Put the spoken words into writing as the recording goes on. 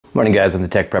Morning guys, I'm the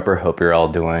Tech Prepper. Hope you're all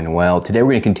doing well. Today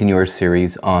we're going to continue our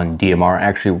series on DMR.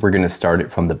 Actually, we're going to start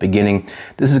it from the beginning.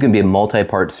 This is going to be a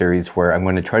multi-part series where I'm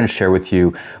going to try to share with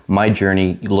you my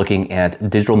journey looking at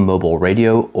digital mobile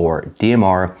radio, or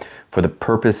DMR, for the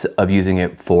purpose of using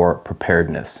it for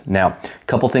preparedness. Now, a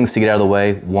couple things to get out of the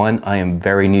way. One, I am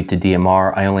very new to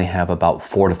DMR. I only have about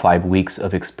 4 to 5 weeks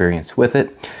of experience with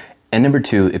it. And number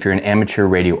two, if you're an amateur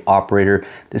radio operator,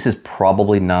 this is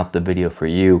probably not the video for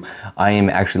you. I am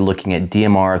actually looking at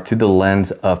DMR through the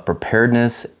lens of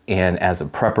preparedness and as a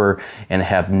prepper, and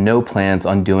have no plans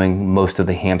on doing most of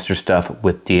the hamster stuff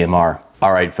with DMR.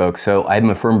 All right, folks, so I'm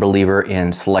a firm believer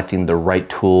in selecting the right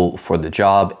tool for the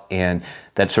job, and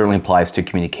that certainly applies to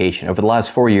communication. Over the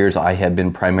last 4 years, I have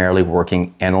been primarily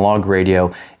working analog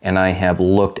radio, and I have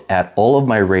looked at all of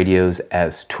my radios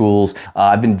as tools.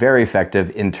 I've been very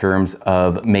effective in terms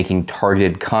of making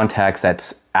targeted contacts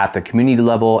that's at the community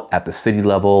level, at the city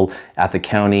level, at the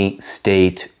county,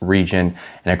 state, region,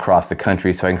 and across the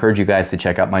country. So I encourage you guys to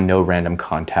check out my No Random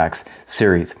Contacts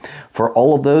series. For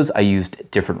all of those, I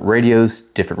used different radios,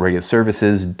 different radio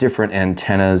services, different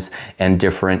antennas, and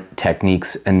different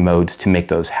techniques and modes to make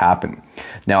those happen.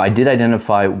 Now, I did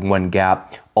identify one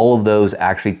gap. All of those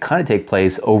actually kind of take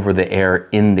place over the air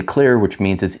in the clear, which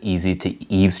means it's easy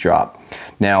to eavesdrop.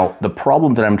 Now, the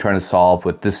problem that I'm trying to solve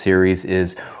with this series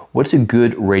is, what's a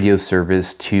good radio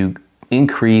service to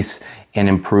increase and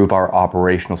improve our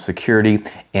operational security?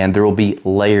 And there will be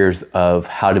layers of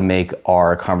how to make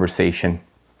our conversation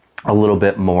a little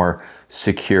bit more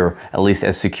secure, at least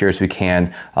as secure as we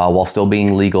can, while still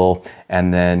being legal,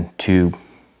 and then to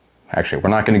actually, we're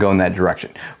not going to go in that direction.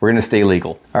 We're going to stay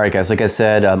legal. All right, guys, like I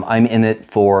said, I'm in it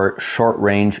for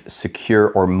short-range, secure,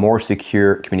 or more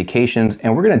secure communications,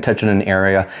 and we're going to touch on an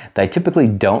area that I typically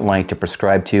don't like to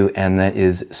prescribe to, and that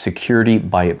is security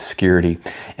by obscurity.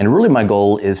 And really my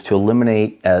goal is to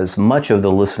eliminate as much of the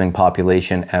listening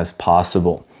population as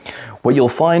possible. What you'll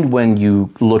find when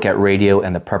you look at radio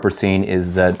and the prepper scene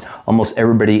is that almost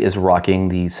everybody is rocking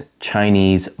these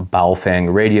Chinese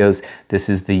Baofeng radios. This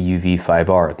is the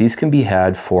UV-5R. These can be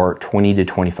had for $20 to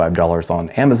 $25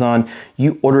 on Amazon.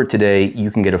 You order it today,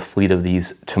 you can get a fleet of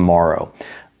these tomorrow.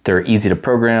 They're easy to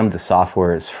program, the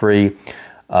software is free,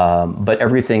 but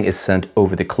everything is sent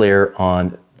over the clear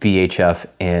on VHF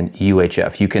and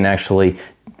UHF. You can actually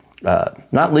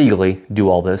not legally do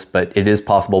all this, but it is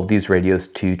possible with these radios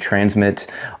to transmit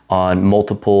on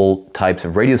multiple types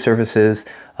of radio services,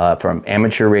 from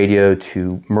amateur radio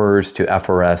to MERS to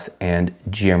FRS and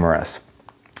GMRS.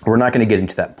 We're not going to get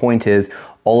into that. Point is,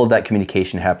 all of that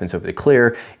communication happens over the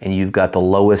clear, and you've got the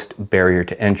lowest barrier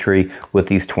to entry with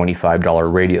these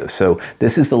 $25 radios. So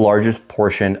this is the largest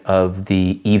portion of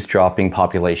the eavesdropping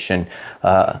population,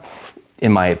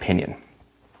 in my opinion.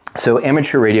 So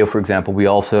amateur radio, for example, we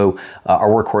also, our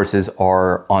workhorses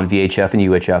are on VHF and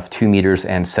UHF, 2 meters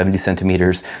and 70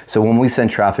 centimeters. So when we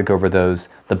send traffic over those,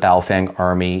 the Baofeng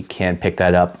Army can pick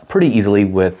that up pretty easily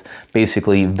with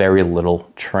basically very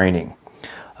little training.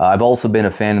 I've also been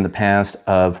a fan in the past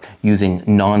of using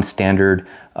non-standard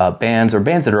bands, or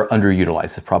bands that are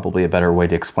underutilized is probably a better way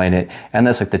to explain it. And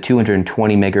that's like the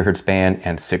 220 megahertz band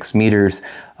and 6 meters.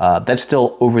 That's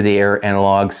still over-the-air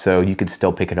analog, so you could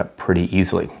still pick it up pretty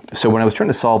easily. So when I was trying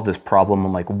to solve this problem,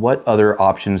 I'm like, what other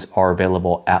options are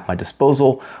available at my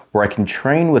disposal where I can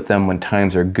train with them when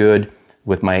times are good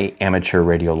with my amateur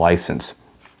radio license?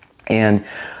 And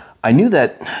I knew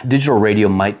that digital radio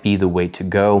might be the way to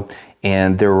go,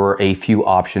 and there were a few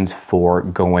options for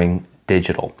going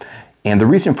digital. And the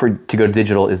reason to go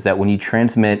digital is that when you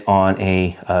transmit on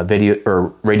a video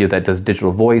or radio that does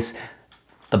digital voice,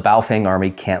 the Baofeng Army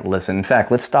can't listen. In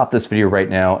fact, let's stop this video right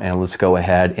now and let's go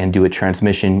ahead and do a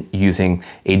transmission using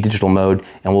a digital mode,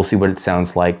 and we'll see what it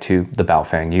sounds like to the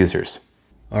Baofeng users.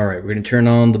 All right, we're going to turn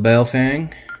on the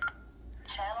Baofeng,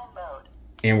 channel mode,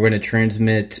 and we're going to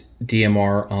transmit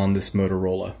DMR on this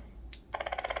Motorola.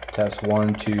 Test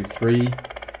 1, 2, 3,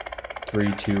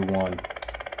 3, 2, 1.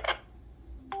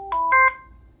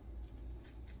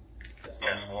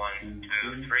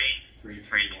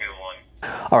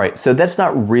 All right, so that's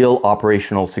not real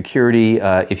operational security.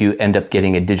 If you end up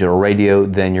getting a digital radio,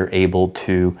 then you're able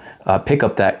to pick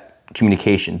up that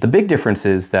communication. The big difference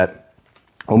is that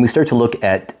when we start to look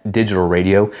at digital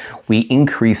radio, we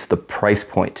increase the price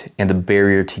point and the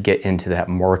barrier to get into that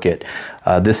market.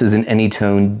 This is an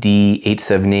AnyTone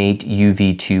D878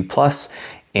 UV2 Plus,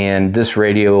 and this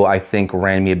radio I think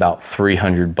ran me about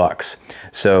 $300.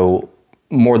 So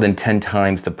more than 10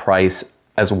 times the price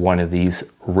as one of these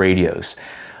radios.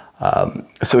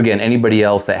 So again, anybody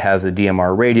else that has a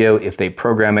DMR radio, if they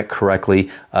program it correctly,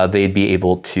 they'd be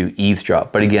able to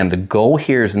eavesdrop. But again, the goal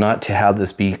here is not to have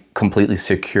this be completely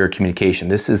secure communication.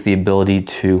 This is the ability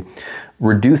to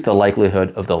reduce the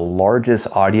likelihood of the largest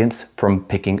audience from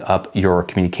picking up your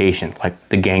communication, like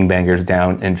the gangbangers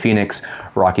down in Phoenix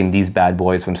rocking these bad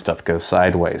boys when stuff goes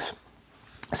sideways.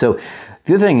 So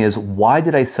the other thing is, why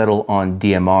did I settle on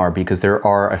DMR? Because there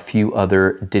are a few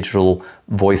other digital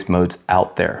voice modes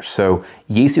out there. So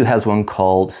Yaesu has one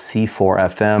called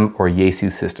C4FM or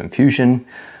Yaesu System Fusion.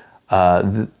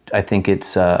 I think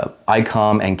it's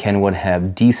ICOM and Kenwood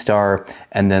have D-Star,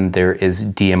 and then there is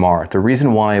DMR. The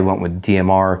reason why I went with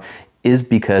DMR is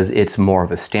because it's more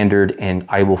of a standard and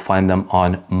I will find them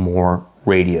on more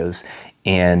radios.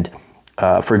 And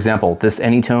for example, this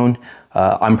AnyTone,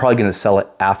 I'm probably going to sell it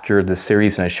after the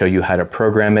series and I show you how to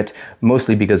program it,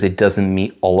 mostly because it doesn't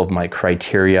meet all of my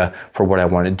criteria for what I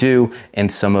want to do, and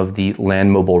some of the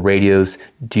land mobile radios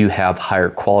do have higher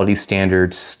quality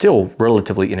standards, still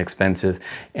relatively inexpensive,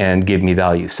 and give me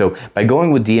value. So by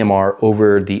going with DMR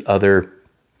over the other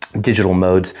digital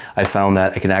modes, I found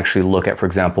that I can actually look at, for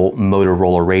example,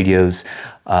 Motorola radios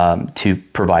to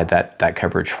provide that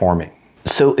coverage for me.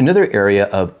 So another area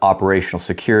of operational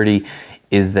security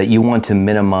is that you want to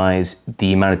minimize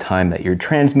the amount of time that you're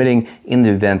transmitting in the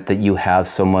event that you have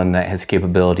someone that has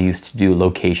capabilities to do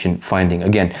location finding.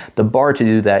 Again, the bar to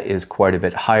do that is quite a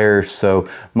bit higher, so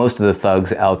most of the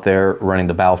thugs out there running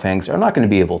the Baofengs are not going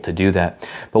to be able to do that.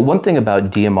 But one thing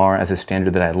about DMR as a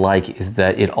standard that I like is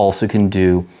that it also can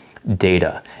do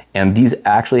data. And these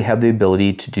actually have the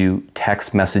ability to do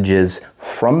text messages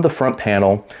from the front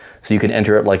panel. So you can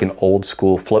enter it like an old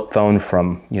school flip phone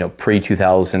from,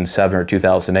 pre-2007 or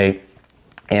 2008.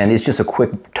 And it's just a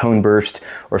quick tone burst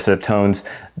or set of tones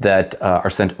that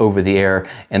are sent over the air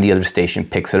and the other station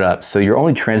picks it up. So you're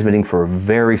only transmitting for a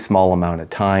very small amount of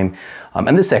time.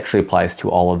 And this actually applies to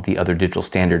all of the other digital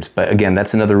standards. But again,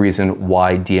 that's another reason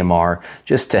why DMR,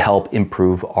 just to help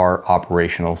improve our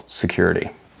operational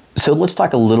security. So let's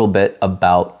talk a little bit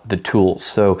about the tools.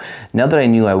 So now that I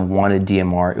knew I wanted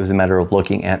DMR, it was a matter of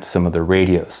looking at some of the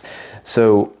radios.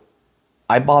 So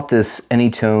I bought this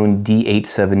AnyTone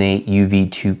D878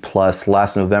 UV2 Plus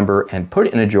last November and put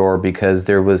it in a drawer because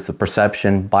there was the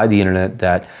perception by the internet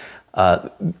that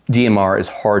DMR is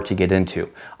hard to get into.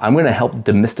 I'm going to help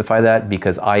demystify that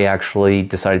because I actually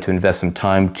decided to invest some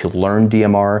time to learn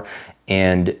DMR,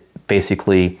 and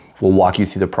basically we'll walk you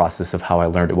through the process of how I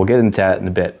learned it. We'll get into that in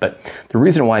a bit, but the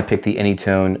reason why I picked the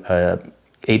AnyTone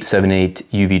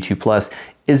 878 UV2 Plus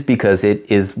is because it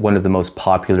is one of the most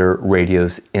popular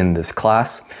radios in this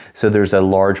class. So there's a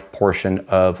large portion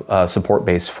of support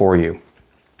base for you.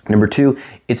 Number two,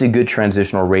 it's a good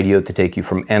transitional radio to take you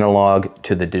from analog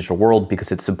to the digital world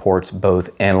because it supports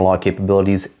both analog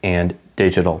capabilities and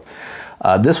digital.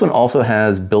 This one also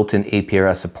has built-in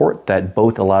APRS support that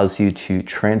both allows you to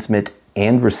transmit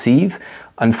and receive.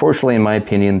 Unfortunately, in my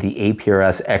opinion, the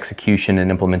APRS execution and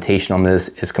implementation on this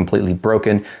is completely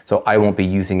broken, so I won't be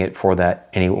using it for that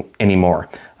anymore.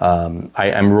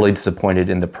 I'm really disappointed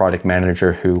in the product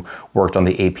manager who worked on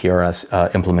the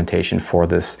APRS implementation for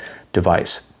this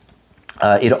device.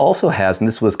 It also has, and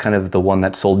this was kind of the one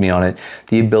that sold me on it,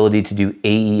 the ability to do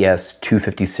AES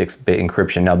 256-bit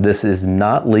encryption. Now, this is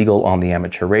not legal on the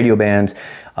amateur radio bands.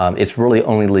 It's really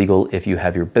only legal if you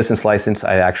have your business license.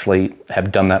 I actually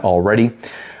have done that already.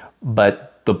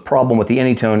 But the problem with the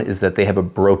AnyTone is that they have a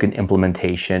broken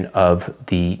implementation of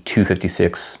the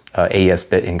 256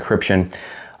 AES-bit encryption.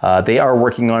 They are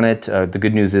working on it. The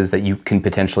good news is that you can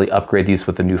potentially upgrade these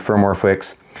with a new firmware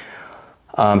fix.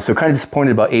 So kind of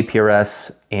disappointed about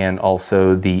APRS and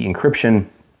also the encryption.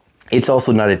 It's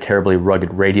also not a terribly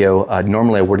rugged radio.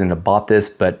 Normally I wouldn't have bought this,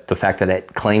 but the fact that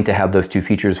it claimed to have those two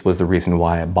features was the reason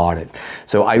why I bought it.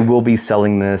 So I will be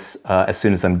selling this as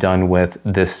soon as I'm done with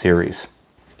this series.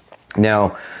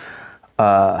 Now,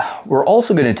 we're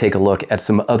also going to take a look at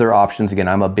some other options. Again,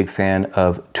 I'm a big fan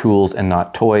of tools and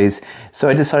not toys. So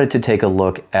I decided to take a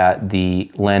look at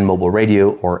the land mobile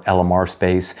radio or LMR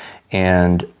space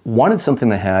and wanted something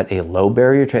that had a low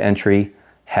barrier to entry,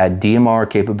 had DMR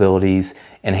capabilities,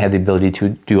 and had the ability to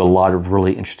do a lot of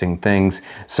really interesting things.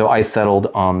 So I settled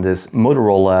on this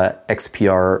Motorola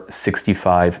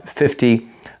XPR6550.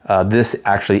 This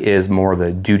actually is more of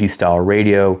a duty style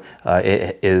radio.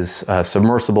 It is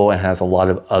submersible and has a lot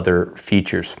of other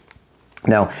features.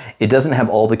 Now, it doesn't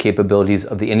have all the capabilities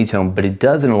of the AnyTone, but it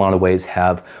does in a lot of ways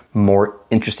have more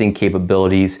interesting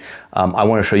capabilities. I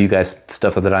want to show you guys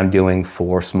stuff that I'm doing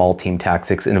for small team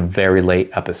tactics in a very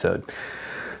late episode.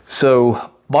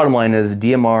 So Bottom line is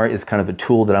DMR is kind of a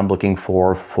tool that I'm looking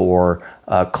for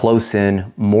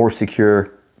close-in, more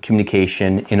secure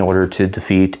communication in order to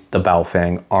defeat the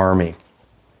Baofeng army.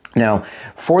 Now,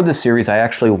 for this series, I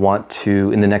actually want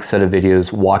to, in the next set of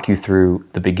videos, walk you through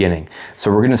the beginning. So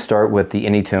we're going to start with the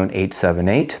AnyTone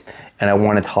 878, and I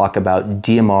want to talk about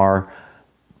DMR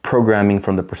programming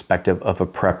from the perspective of a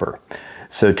prepper.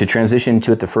 So to transition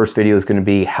to it, the first video is going to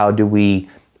be how do we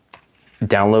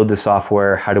download the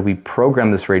software, how do we program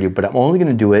this radio, but I'm only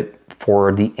going to do it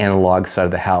for the analog side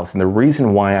of the house. And the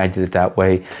reason why I did it that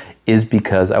way is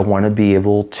because I want to be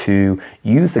able to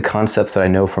use the concepts that I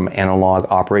know from analog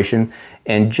operation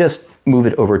and just move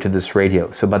it over to this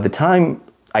radio. So by the time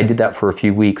I did that for a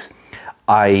few weeks,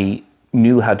 I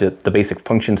knew how to, the basic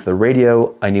functions of the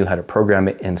radio, I knew how to program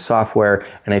it in software,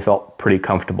 and I felt pretty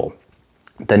comfortable.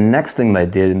 The next thing that I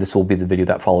did, and this will be the video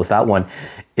that follows that one,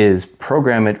 is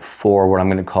program it for what I'm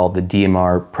going to call the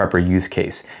DMR prepper use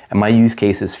case. And my use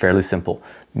case is fairly simple.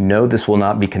 No, this will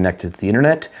not be connected to the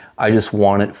internet. I just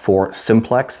want it for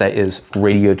simplex, that is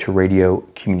radio to radio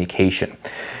communication,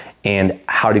 and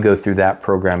how to go through that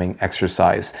programming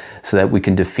exercise so that we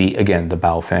can defeat, again, the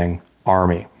Baofeng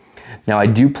army. Now, I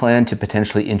do plan to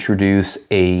potentially introduce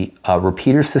a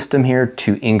repeater system here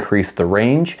to increase the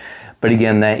range. But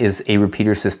again, that is a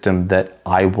repeater system that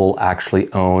I will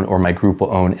actually own, or my group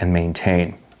will own and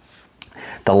maintain.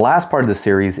 The last part of the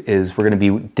series is we're going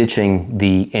to be ditching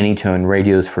the AnyTone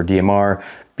radios for DMR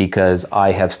because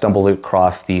I have stumbled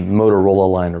across the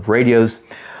Motorola line of radios.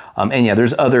 And yeah,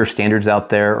 there's other standards out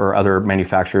there or other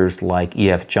manufacturers like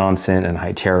EF Johnson and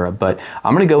Hytera, but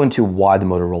I'm going to go into why the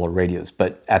Motorola radios.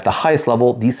 But at the highest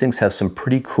level, these things have some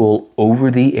pretty cool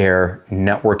over-the-air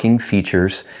networking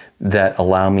features that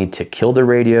allow me to kill the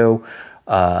radio,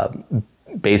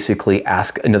 basically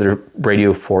ask another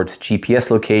radio for its GPS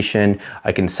location.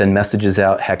 I can send messages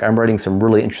out. Heck, I'm writing some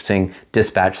really interesting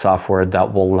dispatch software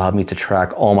that will allow me to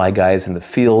track all my guys in the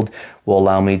field, will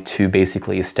allow me to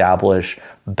basically establish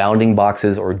bounding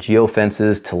boxes or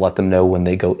geofences to let them know when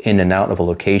they go in and out of a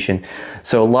location.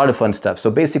 So a lot of fun stuff. So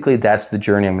basically that's the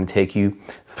journey I'm going to take you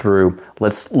through.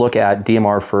 Let's look at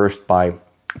DMR first by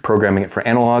programming it for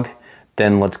analog.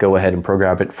 Then let's go ahead and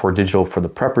program it for digital for the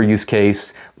prepper use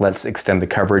case. Let's extend the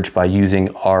coverage by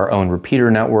using our own repeater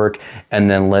network. And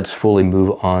then let's fully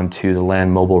move on to the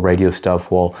LAN mobile radio stuff.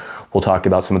 We'll talk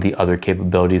about some of the other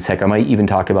capabilities. Heck, I might even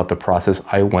talk about the process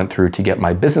I went through to get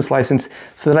my business license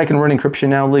so that I can run encryption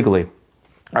now legally.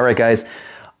 All right, guys.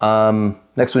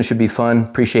 Next one should be fun.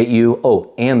 Appreciate you.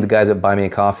 Oh, and the guys that buy me a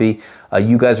coffee.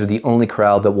 You guys are the only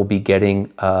crowd that will be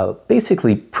getting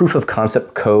basically proof of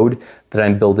concept code that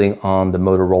I'm building on the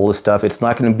Motorola stuff. It's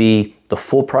not going to be the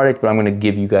full product, but I'm going to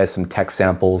give you guys some tech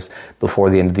samples before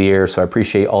the end of the year. So I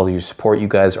appreciate all of your support. You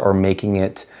guys are making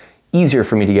it easier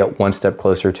for me to get one step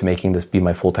closer to making this be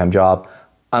my full-time job.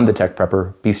 I'm the Tech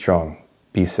Prepper. Be strong,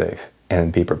 be safe,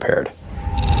 and be prepared.